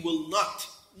 He will not,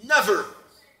 never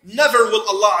will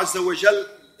Allah Azza wa Jal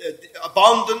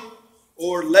abandon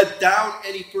or let down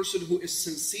any person who is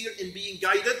sincere in being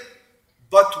guided,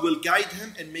 but will guide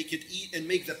him and make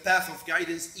the path of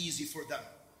guidance easy for them.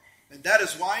 And that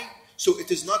is why, so it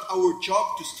is not our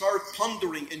job to start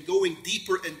pondering and going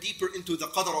deeper and deeper into the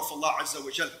qadr of Allah Azza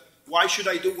wa Jal. Why should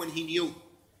I do when He knew?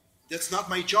 That's not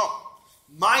my job.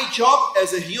 My job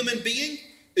as a human being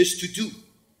is to do,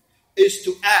 is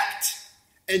to act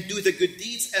and do the good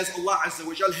deeds as Allah Azza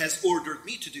wa Jal has ordered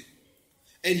me to do.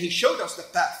 And He showed us the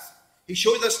path. He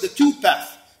showed us the two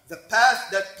paths. The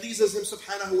path that pleases Him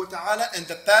subhanahu wa ta'ala and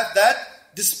the path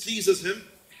that displeases Him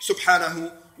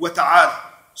subhanahu wa ta'ala.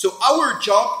 So our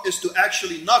job is to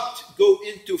actually not go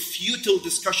into futile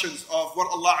discussions of what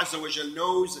Allah Azza wa Jal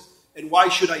knows and why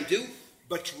should I do,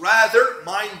 but rather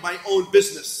mind my own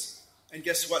business. And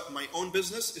guess what? My own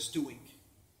business is doing.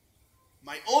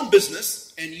 My own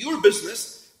business and your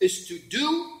business is to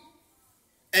do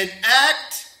and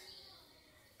act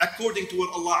according to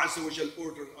what Allah Azza wa Jal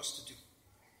ordered us to do.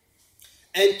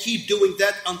 And keep doing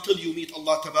that until you meet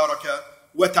Allah Tabaraka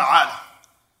wa Ta'ala.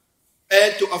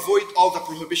 And to avoid all the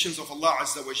prohibitions of Allah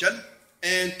Azza wa Jal,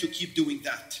 and to keep doing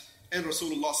that. And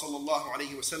Rasulullah sallallahu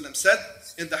alayhi wa sallam said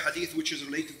in the hadith which is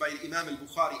related by Imam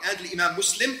al-Bukhari and Imam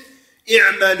Muslim,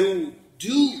 i'malu,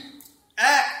 do,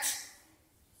 act.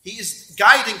 He is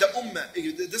guiding the ummah.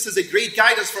 This is a great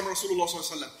guidance from Rasulullah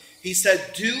sallallahu alayhi wa sallam. He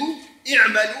said, do,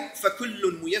 i'malu,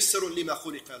 فَكُلٌّ مُيَسَّرٌ لِمَا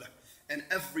خُلِقَ لَهُ. And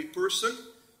every person,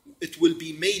 it will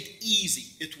be made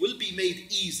easy. It will be made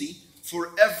easy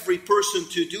for every person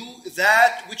to do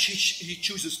that which he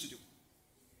chooses to do.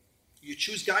 You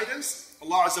choose guidance,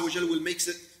 Allah Azza wa Jalla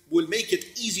will make it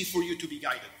easy for you to be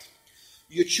guided.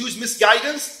 You choose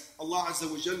misguidance, Allah Azza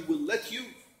wa Jalla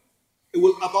it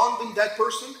will abandon that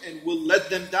person and will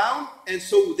let them down, and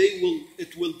so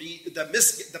it will be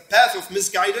the path of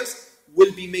misguidance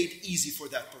will be made easy for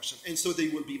that person, and so they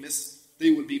will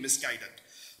be misguided.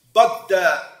 But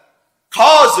the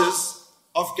causes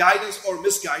of guidance or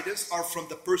misguidance are from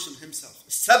the person himself.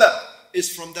 Sabab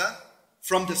is from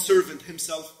the servant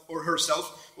himself or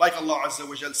herself, like Allah Azza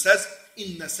wa Jal says,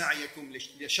 "Inna sa'yakum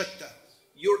lishatta."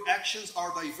 Your actions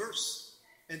are diverse,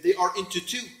 and they are into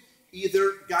two,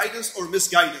 either guidance or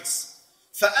misguidance.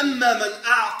 فَأَمَّا مَنْ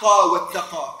أَعْطَى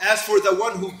وَاتَّقَى. As for the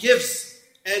one who gives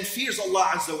and fears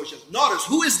Allah Azza wa Jal. Notice,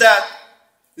 who is that?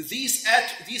 These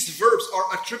verbs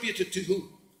are attributed to who?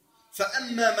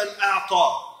 فَأَمَّا مَنْ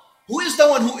أَعْطَى. Who is the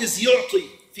one who is yu'ti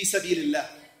fi sabilillah?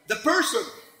 The person.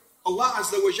 Allah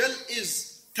Azza wa Jal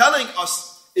is telling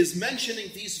us, is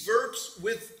mentioning these verbs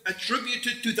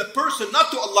attributed to the person,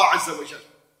 not to Allah Azza wa Jal.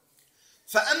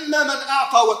 فَأَمَّا مَنْ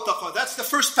أَعْطَى وَاتَّقَى. That's the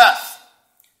first path.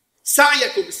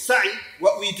 سَعْيَكُمْ السَّعْي,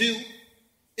 what we do,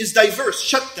 is diverse.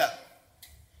 Shatta.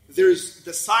 There's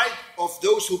the side of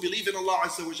those who believe in Allah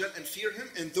Azza wa Jal and fear Him,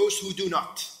 and those who do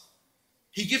not.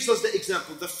 He gives us the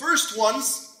example. The first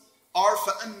ones are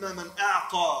فَأَمَّا مَنْ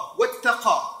أَعْطَى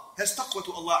وَاتَّقَى, has taqwa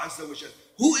to Allah Azza wa Jal.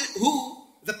 Who?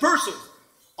 The person.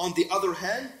 On the other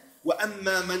hand,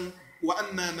 وَأَمَّا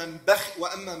مَنْ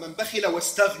بَخِلَ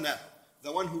وَاسْتَغْنَى.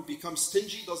 The one who becomes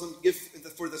stingy, doesn't give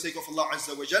for the sake of Allah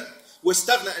Azza wa Jal.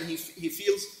 وَاسْتَغْنَى, and he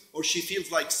feels or she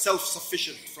feels like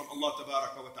self-sufficient from Allah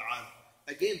Tabaraka wa Ta'ala.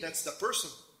 Again, that's the person.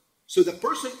 So the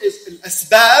person is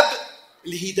al-asbab,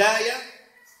 al-hidayah,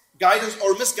 guidance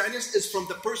or misguidance is from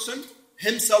the person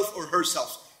himself or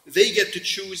herself. They get to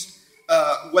choose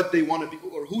what they want to be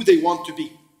or who they want to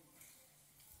be.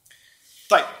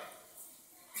 Type.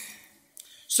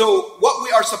 So what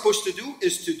we are supposed to do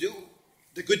is to do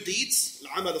the good deeds,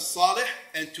 al-amal al-salih,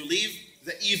 and to leave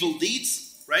the evil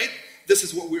deeds, right? This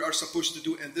is what we are supposed to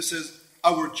do, and this is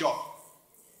our job.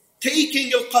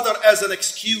 Taking al-qadr as an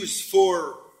excuse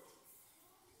for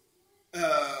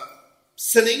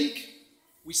sinning,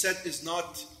 we said is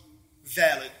not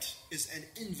valid, is an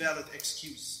invalid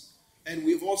excuse. And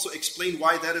we've also explained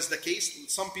why that is the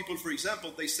case. Some people, for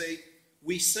example, they say,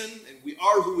 we sin and we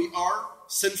are who we are,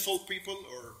 sinful people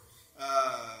or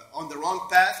on the wrong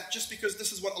path, just because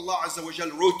this is what Allah Azza wa Jal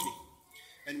wrote me.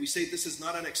 And we say this is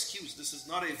not an excuse, this is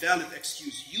not a valid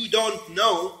excuse. You don't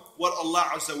know what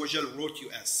Allah Azza wa Jal wrote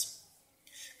you as.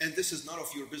 And this is none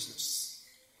of your business.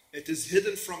 It is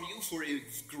hidden from you for a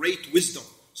great wisdom,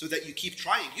 so that you keep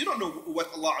trying. You don't know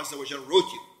what Allah Azza wa Jal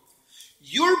wrote you.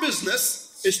 Your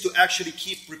business is to actually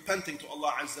keep repenting to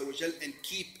Allah Azza wa Jal and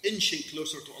keep inching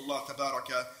closer to Allah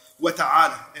Tabaraka wa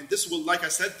Ta'ala. And this will, like I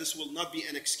said, this will not be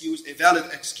an excuse, a valid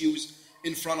excuse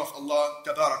in front of Allah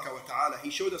Tabaraka wa Ta'ala. He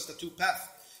showed us the two paths.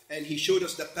 And He showed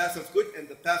us the path of good and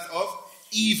the path of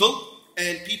evil.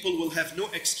 And people will have no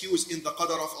excuse in the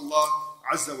qadar of Allah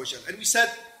Azza wa Jal. And we said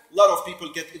a lot of people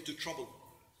get into trouble.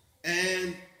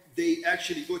 And they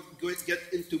actually get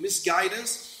into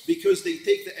misguidance because they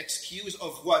take the excuse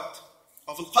of what?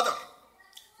 Of al-qadr.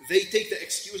 They take the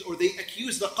excuse or they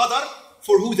accuse the qadr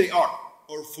for who they are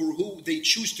or for who they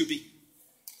choose to be.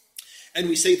 And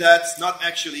we say that's not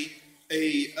actually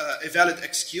a valid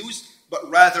excuse, but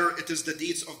rather it is the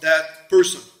deeds of that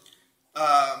person.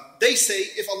 They say,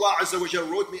 if Allah Azza wa Jalla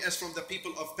wrote me as from the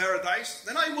people of paradise,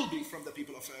 then I will be from the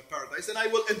people of paradise, and I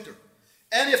will enter.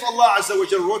 And if Allah Azza wa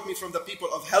Jalla wrote me from the people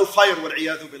of hellfire,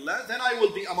 wal-'iyadhu billah, then I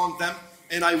will be among them,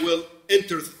 and I will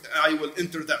enter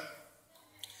them.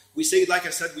 We say, like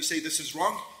I said, we say this is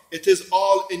wrong. It is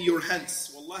all in your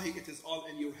hands. Wallahi, it is all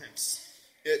in your hands.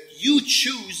 You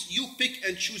choose, you pick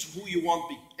and choose who you want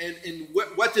to be. And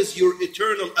what is your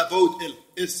eternal abode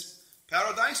is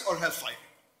paradise or hellfire.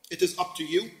 It is up to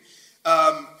you.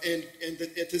 And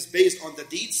it is based on the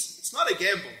deeds. It's not a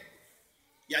gamble.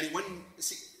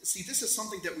 See, this is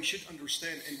something that we should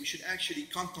understand and we should actually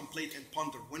contemplate and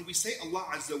ponder. When we say Allah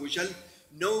Azza wa Jal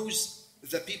knows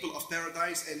the people of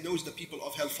paradise and knows the people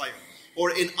of hellfire. Or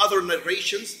in other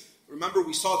narrations, remember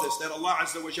we saw this, that Allah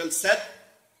Azza wa Jal said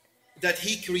that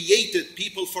He created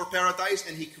people for paradise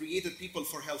and He created people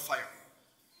for hellfire.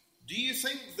 Do you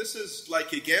think this is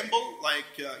like a gamble,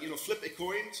 like flip a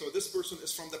coin? So this person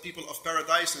is from the people of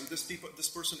paradise, and this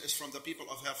person is from the people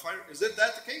of hellfire. Is it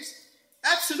that the case?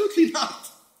 Absolutely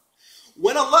not.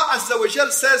 When Allah Azza wa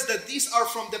Jal says that these are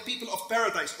from the people of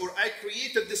paradise, or I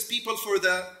created these people for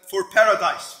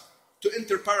paradise, to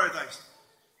enter paradise,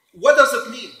 what does it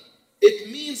mean? It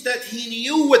means that He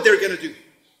knew what they're going to do,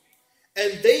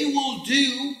 and they will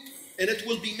do. And it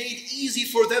will be made easy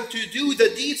for them to do the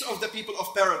deeds of the people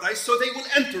of paradise, so they will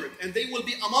enter it, and they will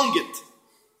be among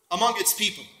its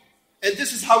people. And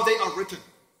this is how they are written.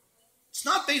 It's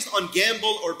not based on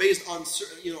gamble or based on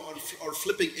or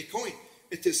flipping a coin.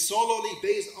 It is solely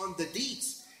based on the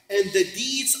deeds. And the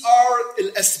deeds are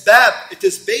al-asbab. It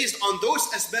is based on those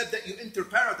asbab that you enter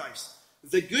paradise.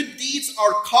 The good deeds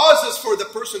are causes for the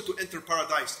person to enter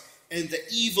paradise. And the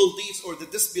evil deeds or the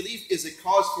disbelief is a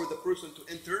cause for the person to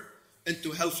enter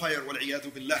into hellfire,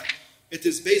 wal-iyadu billah. It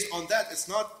is based on that. It's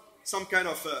not some kind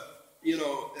of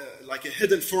like a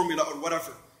hidden formula or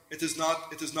whatever. It is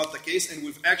not the case, and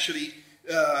we've actually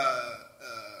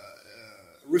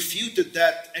refuted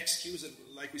that excuse, and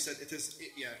like we said, it is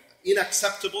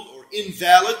inacceptable or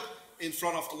invalid in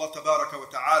front of Allah Tabaraka wa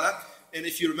Ta'ala. And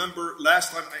if you remember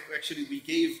last time, we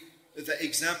gave the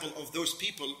example of those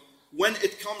people when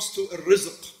it comes to a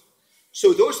rizq.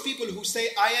 So those people who say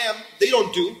I am, they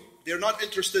don't do. They're not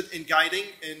interested in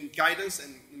guidance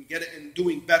and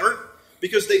doing better,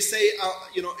 because they say,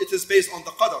 it is based on the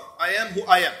qadr. I am who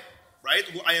I am, right?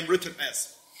 Who I am written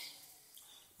as.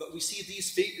 But we see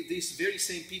these very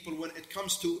same people, when it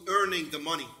comes to earning the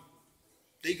money,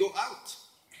 they go out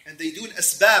and they do an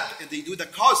asbab and they do the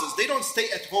causes. They don't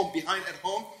stay at home,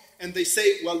 and they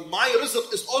say, well, my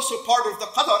rizq is also part of the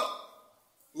qadr,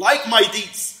 like my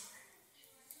deeds.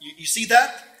 You see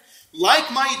that?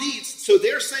 Like my deeds. So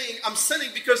they're saying, I'm sinning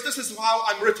because this is how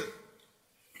I'm written.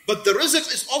 But the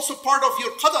rizq is also part of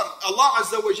your qadr. Allah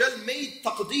Azza wa Jal made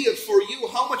taqdeer for you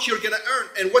how much you're going to earn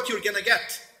and what you're going to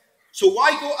get. So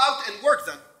why go out and work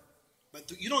then?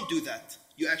 But you don't do that.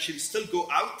 You actually still go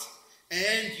out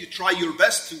and you try your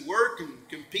best to work and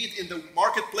compete in the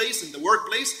marketplace, in the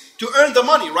workplace, to earn the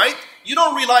money, right? You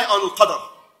don't rely on al-qadr.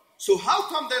 So how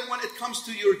come then when it comes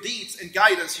to your deeds and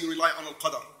guidance, you rely on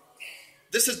al-qadr?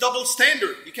 This is double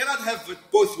standard. You cannot have it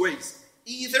both ways.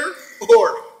 Either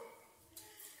or.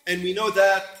 And we know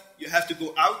that you have to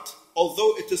go out,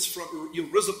 although it is from your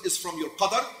rizq is from your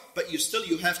qadr, but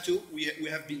you have to, we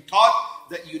have been taught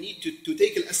that you need to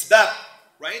take al-asbab,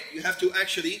 right? You have to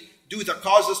actually do the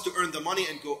causes to earn the money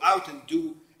and go out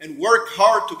and work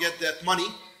hard to get that money.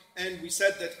 And we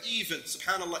said that even,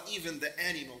 subhanAllah, even the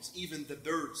animals, even the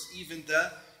birds, even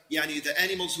the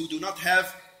animals who do not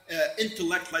have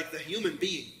intellect like the human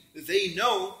being, they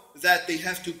know that they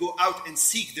have to go out and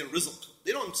seek their rizq.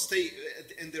 They don't stay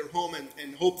in their home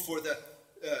and hope for the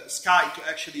sky to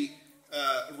actually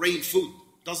rain food,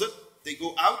 does it? They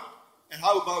go out. And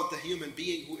how about the human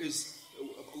being who is,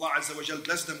 Allah Azza wa Jal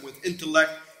bless them with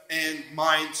intellect and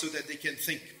mind so that they can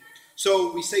think.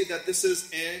 So we say that this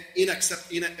is an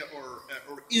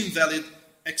or invalid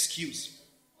excuse.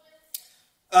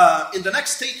 In the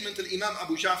next statement, the Imam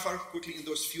Abu Jaafar, quickly in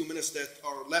those few minutes that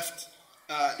are left,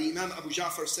 the Imam Abu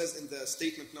Jaafar says in the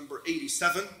statement number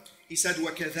 87, he said,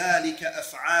 وَكَذَلِكَ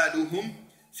أَفْعَالُهُمْ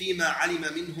فِيمَا عَلِمَ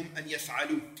مِنْهُمْ أَنْ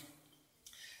يَفْعَلُوا.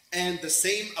 And the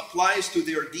same applies to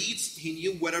their deeds. He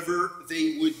knew whatever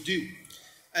they would do.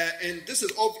 And this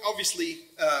is obviously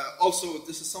also,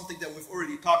 this is something that we've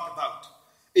already talked about.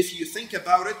 If you think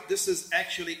about it, this is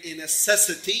actually a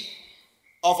necessity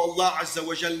of Allah Azza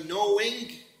wa Jal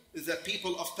knowing the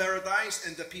people of paradise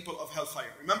and the people of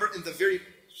hellfire. Remember in the very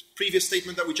previous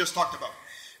statement that we just talked about.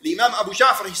 The Imam Abu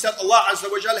Jaafar, he said Allah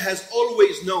Azza wa Jal has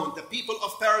always known the people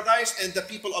of paradise and the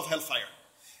people of hellfire.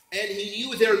 And He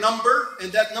knew their number,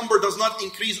 and that number does not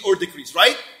increase or decrease,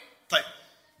 right? Type.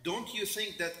 Don't you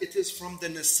think that it is from the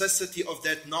necessity of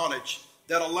that knowledge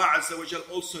that Allah Azza wa Jal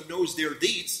also knows their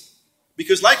deeds?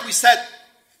 Because like we said,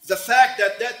 the fact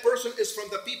that that person is from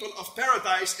the people of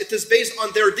paradise, it is based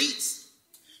on their deeds.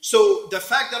 So the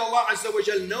fact that Allah Azza wa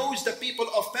Jal knows the people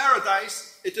of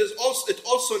paradise, it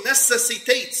also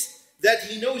necessitates that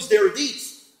He knows their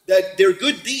deeds, that their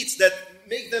good deeds that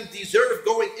make them deserve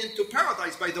going into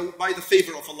paradise by the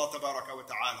favor of Allah Tabaraka wa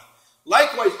Ta'ala.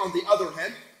 Likewise, on the other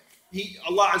hand,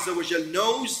 Allah Azza wa Jal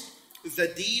knows the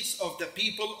deeds of the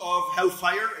people of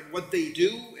hellfire and what they do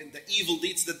and the evil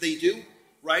deeds that they do,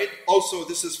 right? Also,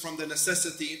 this is from the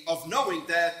necessity of knowing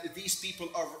that these people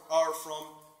are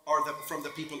from the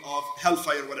people of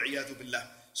hellfire, wal-'iyadhu billah.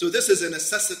 So this is a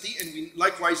necessity, and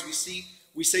likewise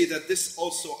we say that this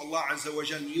also Allah Azza wa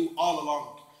Jal knew all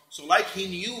along. So like He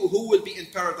knew who will be in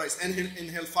paradise and in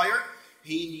hellfire,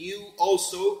 He knew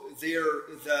also the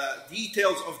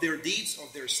details of their deeds,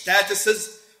 of their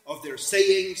statuses, of their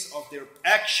sayings, of their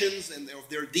actions, and of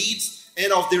their deeds,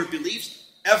 and of their beliefs.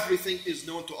 Everything is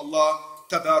known to Allah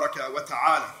Tabaraka wa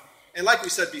Ta'ala. And like we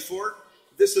said before,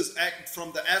 this is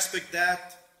from the aspect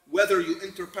that whether you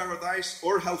enter paradise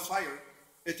or hellfire,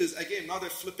 it is again not a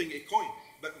flipping a coin,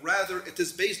 but rather it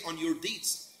is based on your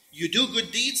deeds. You do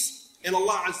good deeds, and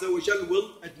Allah Azza wa Jal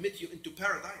will admit you into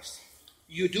paradise.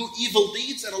 You do evil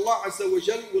deeds, and Allah Azza wa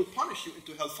Jal will punish you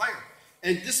into hellfire.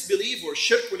 And disbelief or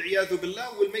shirk, wal-'iyadhu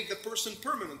billah, will make the person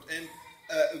permanent, and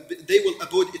they will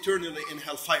abode eternally in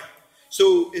hellfire.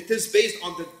 So it is based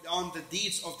on the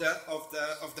deeds of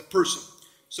the person.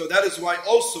 So that is why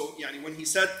also, when he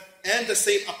said, and the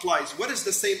same applies. What is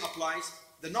the same applies?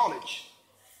 The knowledge.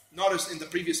 Notice in the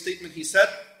previous statement he said,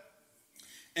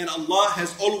 and Allah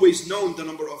has always known the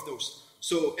number of those.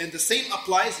 So, and the same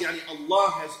applies,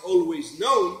 Allah has always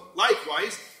known,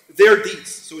 likewise, their deeds.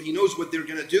 So He knows what they're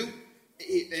going to do,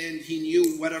 and He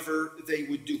knew whatever they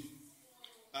would do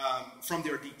from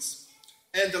their deeds.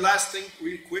 And the last thing,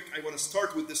 real quick, I want to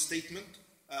start with this statement,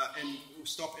 and we'll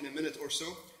stop in a minute or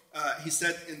so. He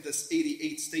said in this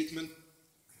 88th statement,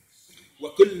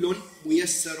 وَكُلٌّ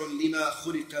مُيَسَّرٌ لِمَا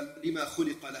خُلِقَ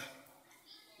لَهُ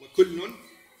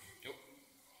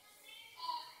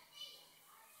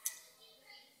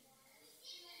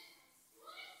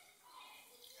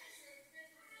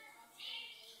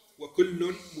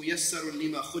وَكُلٌّ مُيَسَّرٌ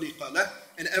لِمَا خُلِقَ لَهُ,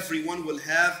 and everyone will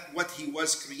have what he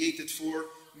was created for,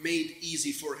 made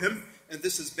easy for him. And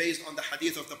this is based on the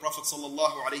hadith of the Prophet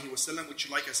sallallahu alaihi wasallam, which,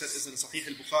 like I said, is in Sahih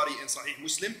al-Bukhari and Sahih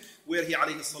Muslim, where he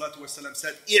alayhi salatu wasallam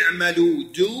said,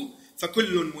 "i'malu, do,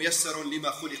 فَكُلٌّ مُيَسَّرٌ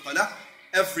لِمَا خُلِقَ لَهُ."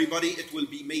 Everybody, it will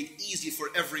be made easy for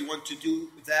everyone to do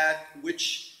that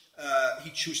which he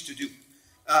chooses to do.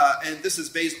 And this is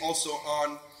based also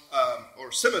on,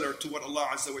 or similar to what Allah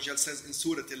Azza wa Jal says in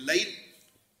Surah Al-Layl,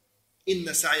 إِنَّ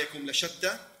سَعْيَكُمْ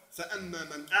لَشَتَّى فَأَمَّا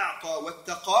مَنْ أَعْطَى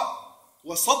وَاتَّقَى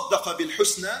وَصَدَّقَ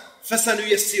بِالْحُسْنَى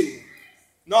فَسَنُيَسِّرُهُ.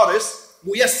 Notice,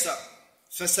 مُيَسَّرُ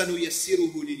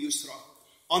فَسَنُيَسِّرُهُ لِلْيُسْرَى.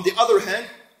 On the other hand,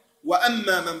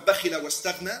 وَأَمَّا مَنْ بَخِلَ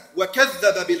وَاسْتَغْنَى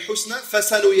وَكَذَّبَ بِالْحُسْنَى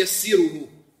فَسَنُيَسِّرُهُ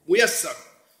مُيَسَّرُ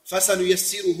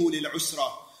فَسَنُيَسِّرُهُ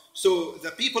لِلْعُسْرَى. So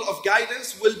the people of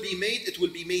guidance it will be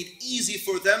made easy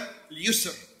for them,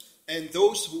 الْيُسْرَ. And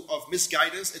those who of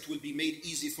misguidance, it will be made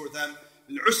easy for them,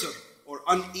 الْعُسْرَ, or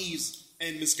unease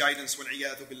and misguidance,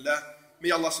 وَالْعِيَاذُ بِاللَّهِ. May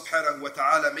Allah subhanahu wa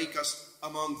ta'ala make us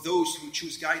among those who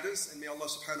choose guidance, and may Allah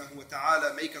subhanahu wa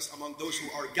ta'ala make us among those who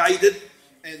are guided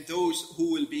and those who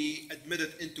will be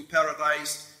admitted into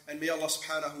paradise. And may Allah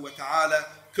subhanahu wa ta'ala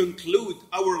conclude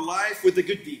our life with the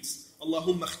good deeds.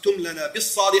 اللهم اختم لنا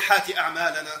بالصالحات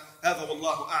أعمالنا. هذا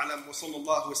والله أعلم، وصلى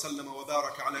الله وسلم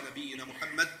وبارك على نبينا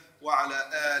محمد وعلى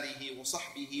آله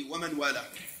وصحبه ومن والاه.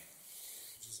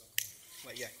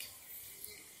 وإياك.